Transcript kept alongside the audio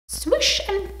Swish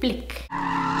and flick.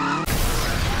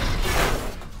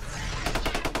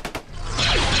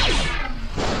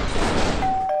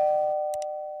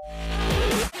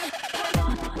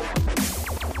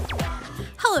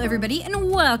 Hello everybody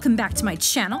and welcome back to my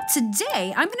channel.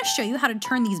 Today I'm going to show you how to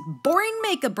turn these boring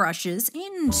makeup brushes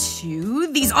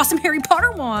into these awesome Harry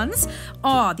Potter wands.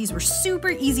 Aw, these were super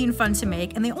easy and fun to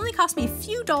make, and they only cost me a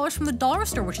few dollars from the dollar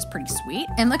store, which is pretty sweet.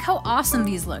 And look how awesome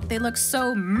these look. They look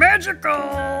so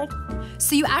magical.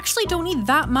 So you actually don't need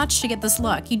that much to get this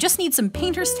look. You just need some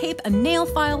painter's tape, a nail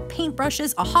file, paint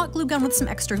brushes, a hot glue gun with some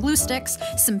extra glue sticks,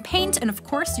 some paint, and of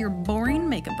course your boring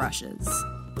makeup brushes.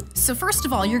 So first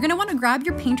of all, you're gonna wanna grab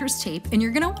your painter's tape and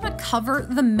you're gonna wanna cover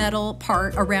the metal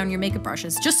part around your makeup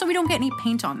brushes just so we don't get any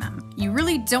paint on them. You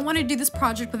really don't wanna do this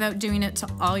project without doing it to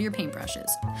all your paintbrushes.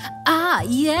 Ah,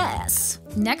 yes!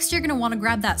 Next, you're gonna wanna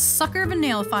grab that sucker of a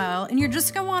nail file and you're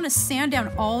just gonna wanna sand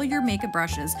down all your makeup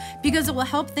brushes because it will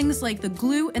help things like the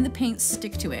glue and the paint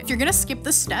stick to it. If you're gonna skip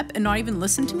this step and not even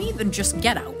listen to me, then just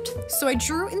get out. So I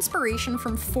drew inspiration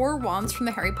from 4 wands from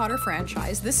the Harry Potter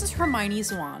franchise. This is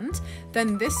Hermione's wand,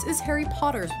 then this is Harry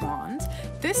Potter's wand,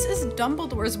 this is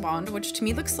Dumbledore's wand, which to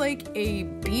me looks like a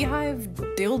beehive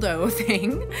dildo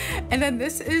thing, and then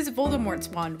this is Voldemort's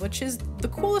wand, which is the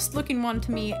coolest looking one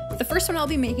to me. The first one I'll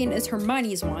be making is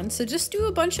Hermione's wand, so just do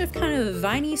a bunch of kind of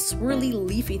viney, swirly,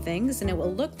 leafy things and it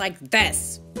will look like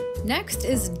this. Next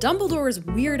is Dumbledore's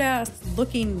weird ass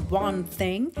looking wand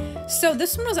thing. So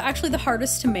this one was actually the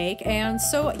hardest to make, and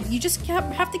so you just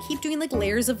have to keep doing like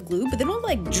layers of glue, but they don't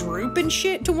like droop and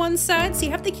shit to one side, so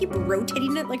you have to keep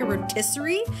rotating it like a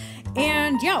rotisserie.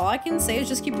 And yeah, all I can say is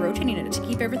just keep rotating it to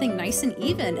keep everything nice and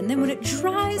even, and then when it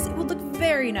dries, it will look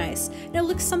very nice. And it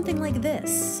looks something like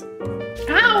this.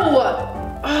 Ow!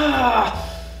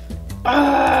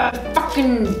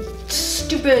 Fucking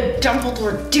stupid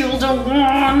Dumbledore dildo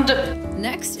wand!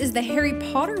 Next is the Harry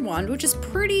Potter wand, which is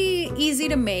pretty easy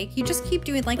to make. You just keep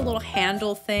doing like a little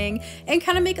handle thing and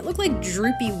kind of make it look like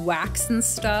droopy wax and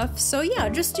stuff. So yeah,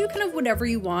 just do kind of whatever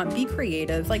you want, be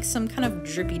creative, like some kind of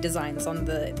drippy designs on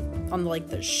like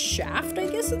the shaft, I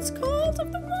guess it's called,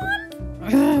 of the wand.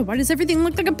 Ugh, why does everything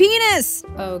look like a penis?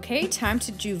 Okay, time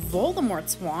to do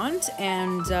Voldemort's wand,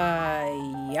 and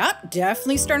yep,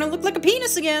 definitely starting to look like a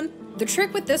penis again. The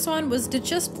trick with this one was to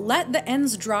just let the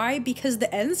ends dry because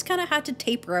the ends kind of had to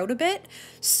taper out a bit.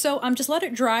 So just let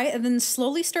it dry and then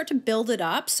slowly start to build it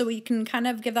up so you can kind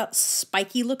of give that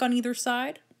spiky look on either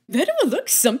side. Then it will look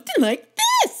something like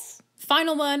this.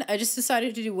 Final one, I just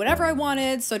decided to do whatever I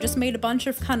wanted, so I just made a bunch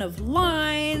of kind of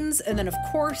lines, and then of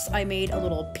course I made a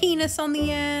little penis on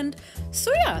the end.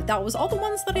 So yeah, that was all the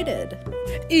ones that I did.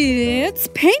 It's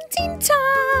painting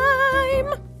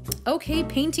time! Okay,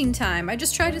 painting time. I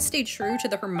just tried to stay true to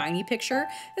the Hermione picture,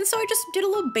 and so I just did a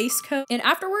little base coat, and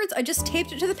afterwards I just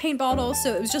taped it to the paint bottle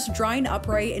so it was just drying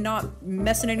upright and not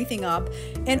messing anything up.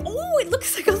 And oh, it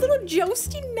looks like a little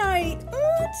jousting knight.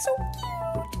 Oh, it's so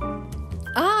cute.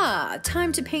 Ah,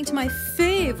 time to paint my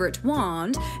favorite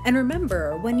wand. And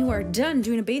remember, when you are done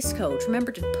doing a base coat,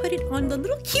 remember to put it on the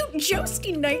little cute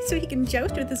jousting knight so he can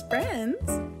joust with his friends.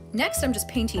 Next, I'm just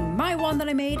painting my wand that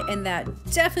I made, and that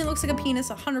definitely looks like a penis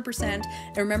 100%.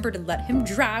 And remember to let him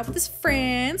dry with his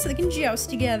friends so they can joust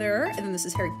together. And then this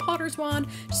is Harry Potter's wand,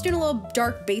 just doing a little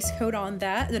dark base coat on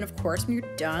that. And then of course, when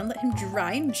you're done, let him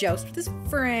dry and joust with his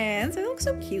friends. They look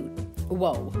so cute.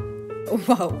 Whoa.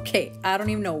 Whoa, okay, I don't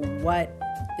even know what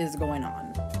is going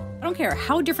on. I don't care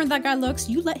how different that guy looks,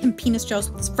 you let him penis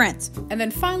joust with his friends. And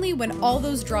then finally, when all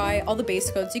those dry, all the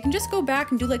base coats, you can just go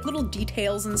back and do like little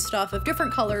details and stuff of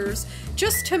different colors,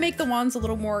 just to make the wands a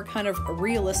little more kind of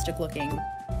realistic looking.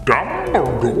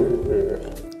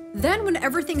 Then when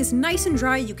everything is nice and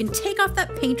dry, you can take off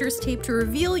that painter's tape to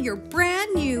reveal your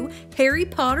brand new Harry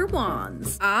Potter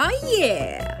wands. Ah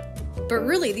yeah! But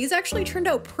really, these actually turned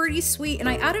out pretty sweet, and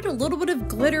I added a little bit of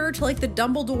glitter to like the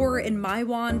Dumbledore in my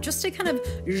wand just to kind of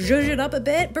zhuzh it up a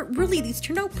bit, but really these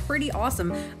turned out pretty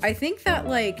awesome. I think that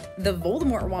like the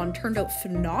Voldemort wand turned out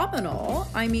phenomenal.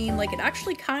 I mean, like it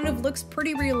actually kind of looks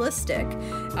pretty realistic.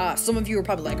 Some of you are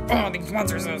probably like, oh, these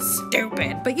ones are so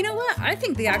stupid. But you know what? I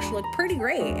think they actually look pretty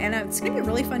great, and it's gonna be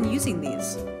really fun using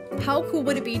these. How cool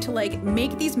would it be to like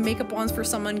make these makeup wands for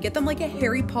someone, get them like a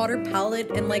Harry Potter palette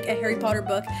and like a Harry Potter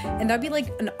book, and that'd be like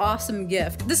an awesome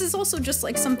gift. This is also just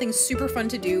like something super fun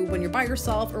to do when you're by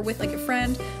yourself or with like a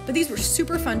friend, but these were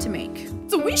super fun to make.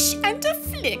 Swish and a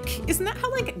flick. Isn't that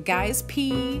how like guys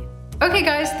pee? Okay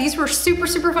guys, these were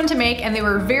super fun to make and they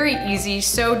were very easy.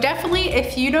 So definitely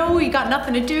if you know you got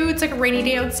nothing to do, it's like a rainy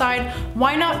day outside,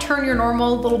 why not turn your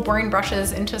normal little boring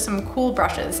brushes into some cool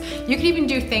brushes? You could even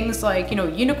do things like, you know,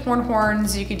 unicorn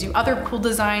horns, you could do other cool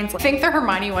designs. I think the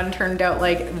Hermione one turned out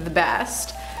like the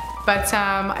best. But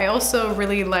I also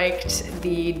really liked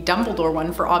the Dumbledore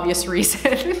one for obvious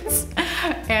reasons.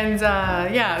 And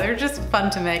yeah, they're just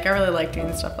fun to make. I really like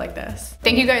doing stuff like this.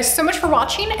 Thank you guys so much for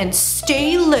watching and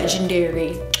stay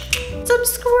legendary.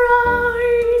 Subscribe.